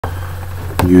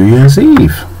New Year's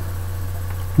Eve.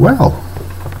 Well,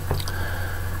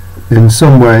 in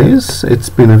some ways it's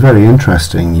been a very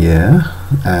interesting year.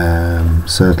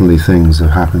 Certainly things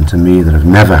have happened to me that have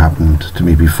never happened to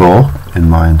me before in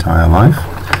my entire life,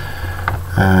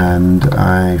 and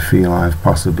I feel I've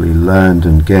possibly learned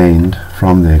and gained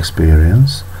from the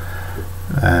experience.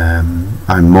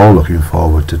 I'm more looking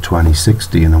forward to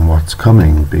 2016 and what's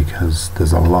coming, because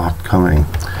there's a lot coming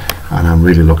and I'm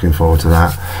really looking forward to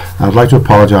that. I'd like to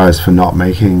apologise for not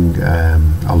making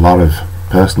a lot of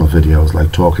personal videos,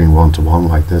 like talking one-to-one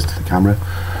like this to the camera,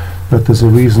 but there's a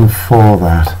reason for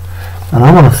that, and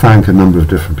I want to thank a number of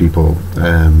different people,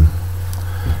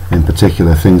 in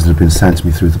particular things that have been sent to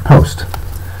me through the post.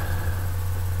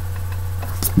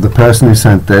 The person who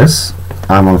sent this,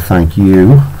 I want to thank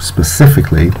you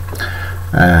specifically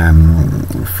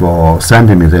for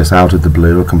sending me this out of the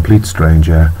blue, a complete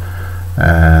stranger,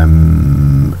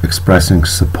 expressing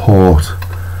support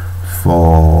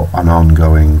for an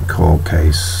ongoing court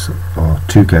case, or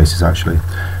two cases actually,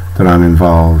 that I'm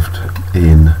involved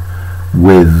in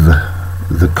with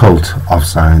the cult of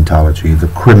Scientology, the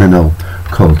criminal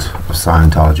cult of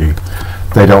Scientology.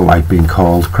 They don't like being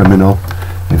called criminal.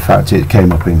 In fact, it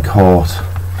came up in court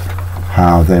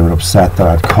how they were upset that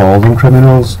I'd called them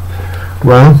criminals.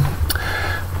 Well,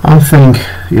 I think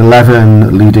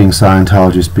 11 leading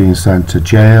Scientologists being sent to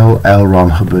jail, L.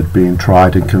 Ron Hubbard being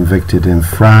tried and convicted in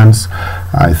France,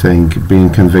 I think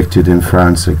being convicted in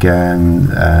France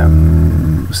again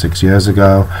 6 years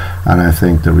ago, and I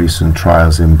think the recent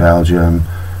trials in Belgium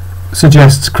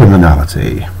suggests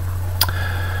criminality.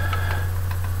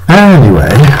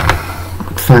 Anyway,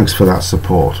 thanks for that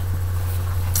support.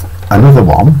 Another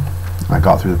one I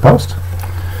got through the post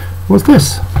was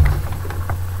this.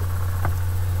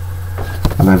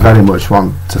 And I very much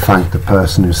want to thank the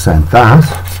person who sent that,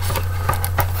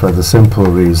 for the simple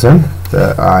reason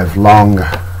that I've long,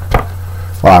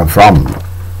 well, I'm from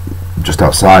just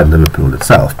outside Liverpool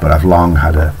itself, but I've long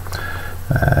had a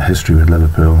history with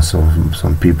Liverpool, and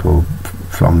some people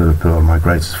from Liverpool are my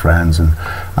greatest friends, and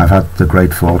I've had the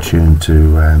great fortune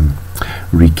to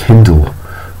rekindle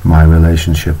my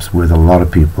relationships with a lot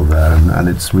of people there, and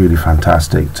it's really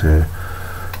fantastic to,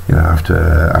 you know,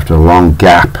 after a long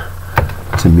gap,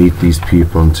 to meet these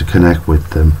people and to connect with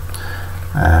them.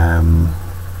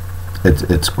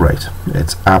 It's great.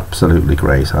 It's absolutely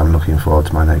great. I'm looking forward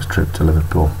to my next trip to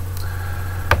Liverpool.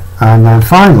 And then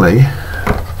finally,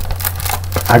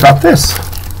 I got this.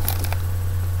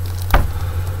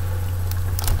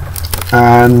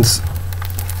 And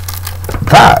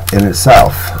that in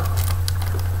itself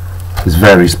is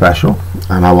very special,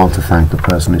 and I want to thank the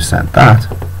person who sent that.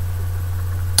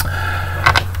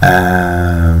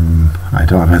 I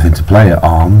don't have anything to play it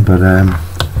on, but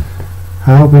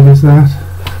how big is that?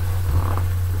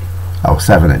 Oh,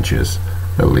 7 inches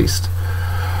at least.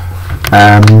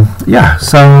 Yeah,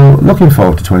 so looking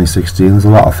forward to 2016. There's a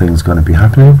lot of things going to be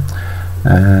happening.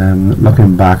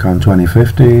 Looking back on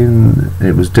 2015,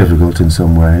 it was difficult in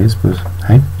some ways, but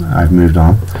hey, I've moved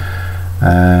on.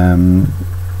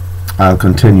 I'll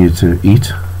continue to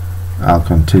eat, I'll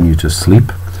continue to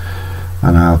sleep,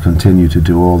 and I'll continue to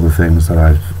do all the things that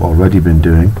I've already been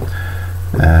doing,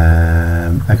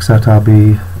 except I'll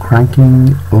be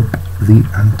cranking up the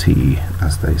ante,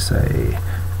 as they say,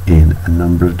 in a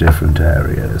number of different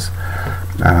areas.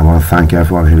 And I want to thank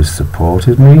everyone who's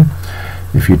supported me.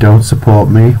 If you don't support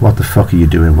me, what the fuck are you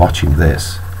doing watching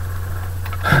this?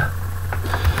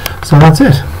 So that's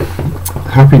it.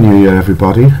 Happy New Year,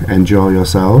 everybody. Enjoy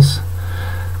yourselves,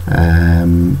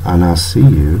 and I'll see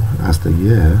you as the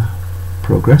year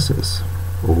progresses.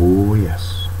 Oh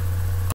yes.